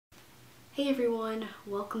Hey everyone,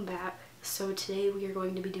 welcome back. So today we are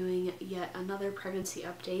going to be doing yet another pregnancy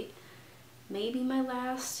update. Maybe my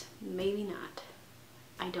last, maybe not.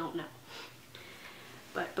 I don't know.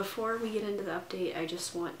 But before we get into the update, I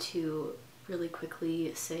just want to really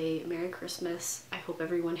quickly say Merry Christmas. I hope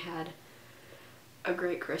everyone had a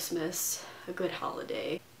great Christmas, a good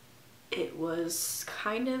holiday. It was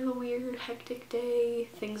kind of a weird, hectic day.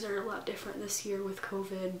 Things are a lot different this year with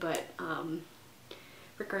COVID, but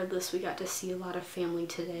regardless, we got to see a lot of family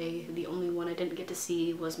today. The only one I didn't get to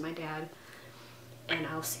see was my dad, and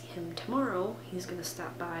I'll see him tomorrow. He's gonna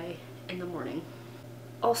stop by in the morning.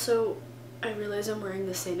 Also, I realize I'm wearing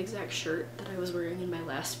the same exact shirt that I was wearing in my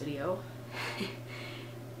last video,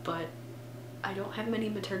 but I don't have many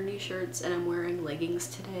maternity shirts and I'm wearing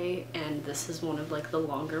leggings today, and this is one of like the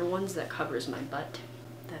longer ones that covers my butt.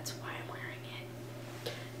 That's why I'm wearing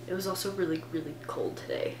it. It was also really cold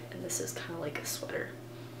today, and this is kind of like a sweater.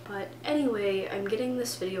 But anyway, I'm getting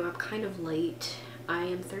this video up kind of late. I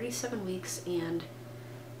am 37 weeks and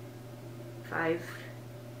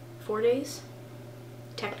 4 days.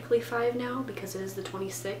 Technically 5 now because it is the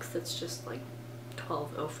 26th. It's just like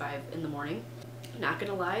 12:05 in the morning. Not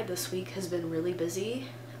gonna lie, this week has been really busy.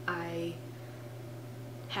 I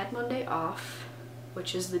had Monday off,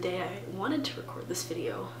 which is the day I wanted to record this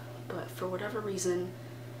video, but for whatever reason,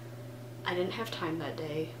 I didn't have time that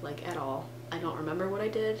day, like at all. I don't remember what I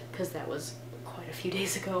did because that was quite a few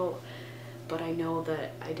days ago, but I know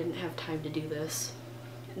that I didn't have time to do this.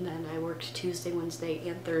 And then I worked Tuesday, Wednesday,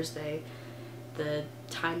 and Thursday. The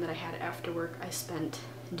time that I had after work I spent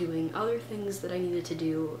doing other things that I needed to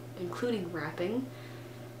do, including wrapping,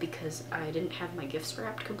 because I didn't have my gifts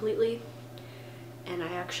wrapped completely. And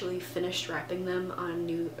I actually finished wrapping them on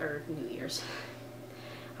New Year's,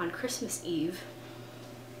 on Christmas Eve.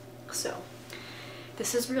 So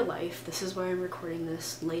this is real life. This is why I'm recording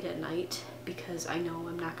this late at night, because I know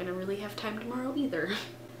I'm not gonna really have time tomorrow either.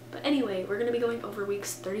 But anyway, we're gonna be going over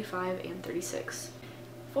weeks 35 and 36.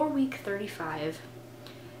 For week 35,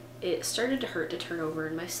 it started to hurt to turn over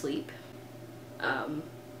in my sleep.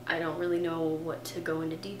 I don't really know what to go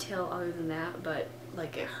into detail other than that, but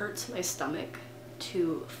like it hurts my stomach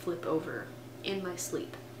to flip over in my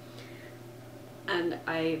sleep. And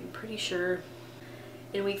I'm pretty sure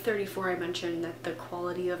in week 34 I mentioned that the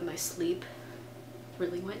quality of my sleep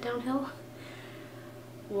really went downhill.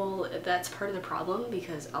 Well, that's part of the problem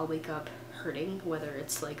because I'll wake up hurting, whether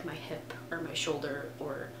it's like my hip or my shoulder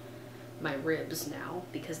or my ribs now,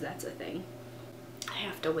 because that's a thing. I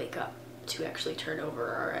have to wake up to actually turn over,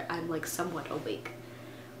 or I'm like somewhat awake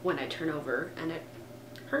when I turn over, and it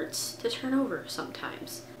hurts to turn over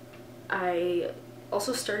sometimes. I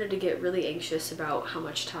also started to get really anxious about how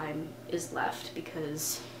much time is left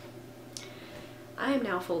because I am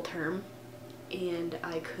now full term and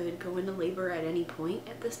I could go into labor at any point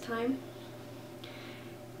at this time.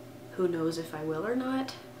 Who knows if I will or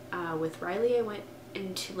not. With Riley I went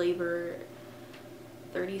into labor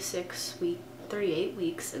 38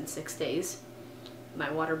 weeks and 6 days. My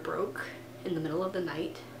water broke in the middle of the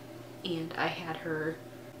night and I had her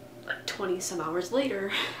like 20 some hours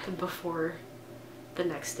later before the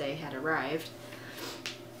next day had arrived.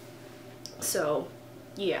 So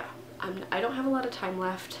yeah, I don't have a lot of time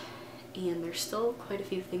left and there's still quite a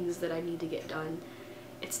few things that I need to get done.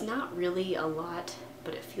 It's not really a lot,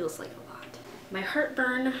 but it feels like a lot. My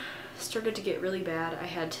heartburn started to get really bad. I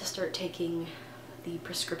had to start taking the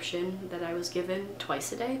prescription that I was given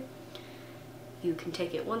twice a day. You can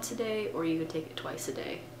take it once a day or you can take it twice a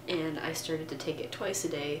day. And I started to take it twice a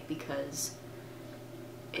day because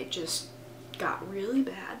it just got really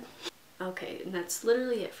bad. Okay, and that's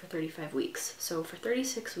literally it for 35 weeks. So for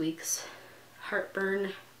 36 weeks,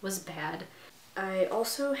 heartburn was bad. I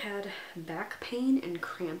also had back pain and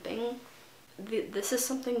cramping. This is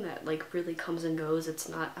something that like really comes and goes. It's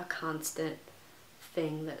not a constant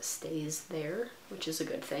thing that stays there, which is a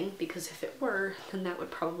good thing, because if it were, then that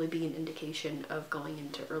would probably be an indication of going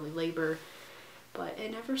into early labor. But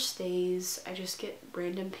it never stays. I just get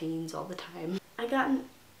random pains all the time. I got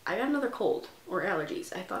another cold or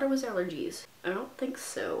allergies. I thought it was allergies. I don't think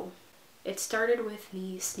so. It started with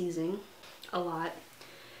me sneezing a lot,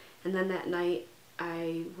 and then that night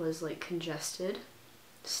I was like congested,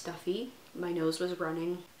 stuffy, my nose was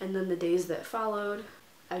running, and then the days that followed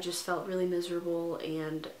I just felt really miserable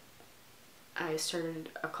and I started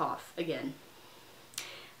a cough again.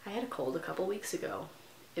 I had a cold a couple weeks ago.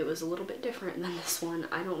 It was a little bit different than this one.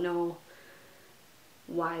 I don't know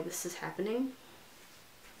why this is happening,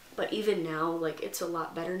 but even now, like, it's a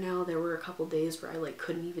lot better now. There were a couple days where I like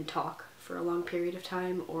couldn't even talk for a long period of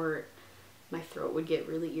time, or my throat would get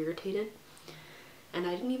really irritated. And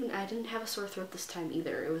I didn't have a sore throat this time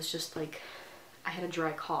either. It was just like I had a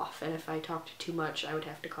dry cough, and if I talked too much, I would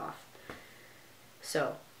have to cough.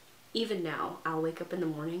 So even now, I'll wake up in the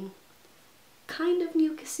morning kind of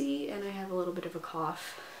mucusy, and I have a little bit of a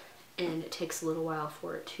cough, and it takes a little while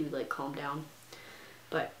for it to like calm down.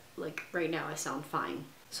 But like right now I sound fine.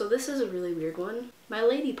 So this is a really weird one. My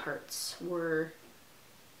lady parts were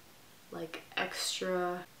like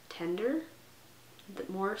extra tender,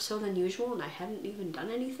 more so than usual, and I hadn't even done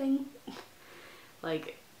anything.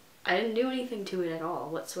 Like, I didn't do anything to it at all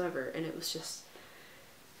whatsoever, and it was just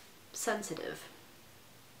sensitive.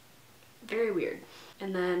 Very weird.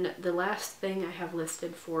 And then the last thing I have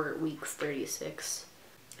listed for weeks 36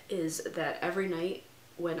 is that every night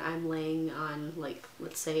when I'm laying on, like,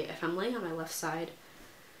 let's say if I'm laying on my left side,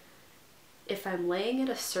 if I'm laying at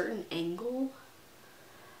a certain angle,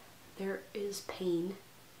 there is pain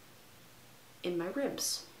in my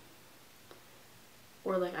ribs.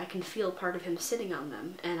 Or like I can feel part of him sitting on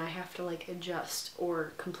them, and I have to like adjust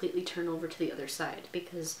or completely turn over to the other side,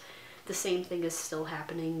 because the same thing is still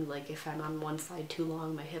happening. Like if I'm on one side too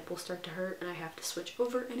long, my hip will start to hurt and I have to switch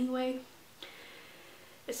over anyway.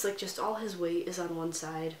 It's like just all his weight is on one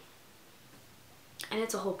side, and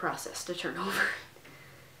it's a whole process to turn over.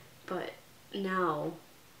 But now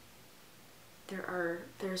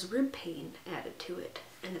there's rib pain added to it,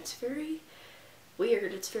 and it's very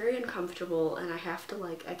weird. It's very uncomfortable, and I have to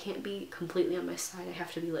like, I can't be completely on my side. I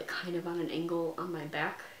have to be like kind of on an angle on my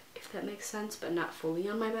back, if that makes sense, but not fully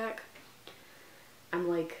on my back. I'm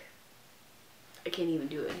like, I can't even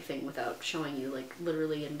do anything without showing you, like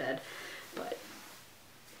literally in bed. But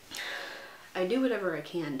I do whatever I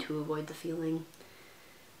can to avoid the feeling.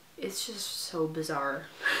 It's just so bizarre.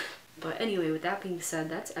 But anyway, with that being said,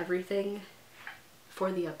 that's everything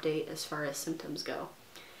for the update as far as symptoms go.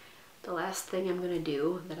 The last thing I'm gonna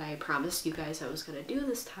do that I promised you guys I was gonna do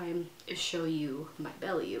this time is show you my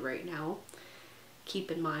belly right now. Keep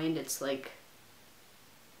in mind it's like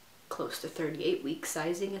close to 38 week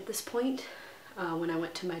sizing at this point. When I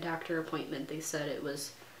went to my doctor appointment, they said it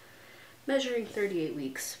was measuring 38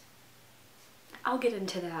 weeks. I'll get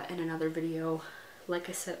into that in another video. Like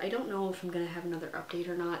I said, I don't know if I'm gonna have another update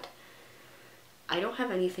or not. I don't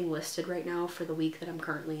have anything listed right now for the week that I'm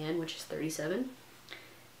currently in, which is 37.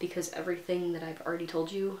 Because everything that I've already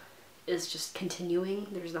told you is just continuing.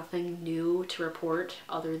 There's nothing new to report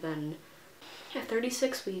other than at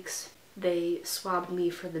 36 weeks, they swabbed me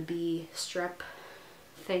for the B strep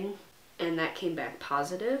thing, and that came back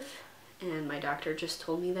positive, and my doctor just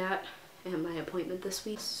told me that at my appointment this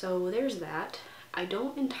week. So there's that. I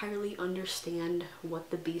don't entirely understand what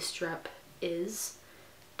the B strep is,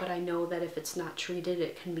 but I know that if it's not treated,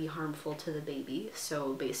 it can be harmful to the baby.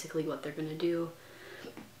 So basically what they're gonna do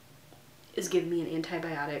is give me an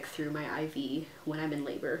antibiotic through my IV when I'm in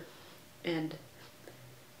labor, and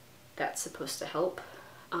that's supposed to help.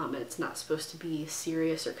 And it's not supposed to be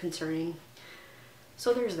serious or concerning.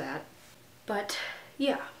 So there's that. But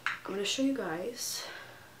yeah, I'm gonna show you guys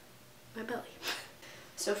my belly.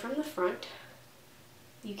 So from the front,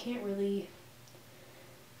 you can't really,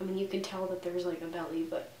 I mean, you can tell that there's like a belly,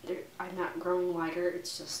 but I'm not growing wider.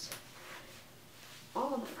 It's just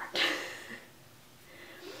all in the front.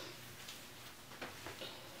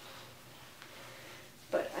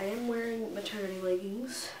 But I am wearing maternity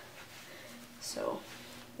leggings, so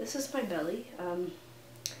this is my belly.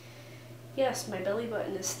 Yes, my belly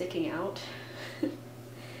button is sticking out,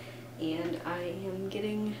 and I am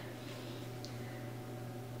getting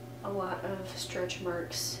a lot of stretch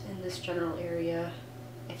marks in this general area.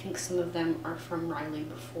 I think some of them are from Riley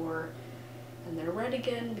before, and they're red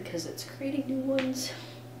again because it's creating new ones.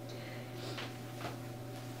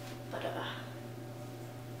 But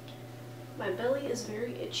my belly is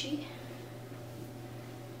very itchy.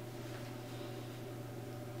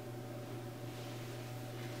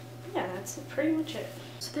 Yeah, that's pretty much it.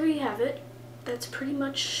 So there you have it. That's pretty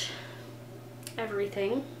much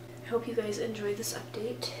everything. I hope you guys enjoyed this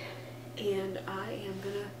update, and I am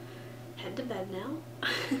gonna head to bed now.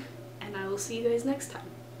 And I will see you guys next time.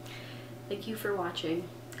 Thank you for watching.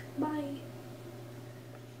 Bye.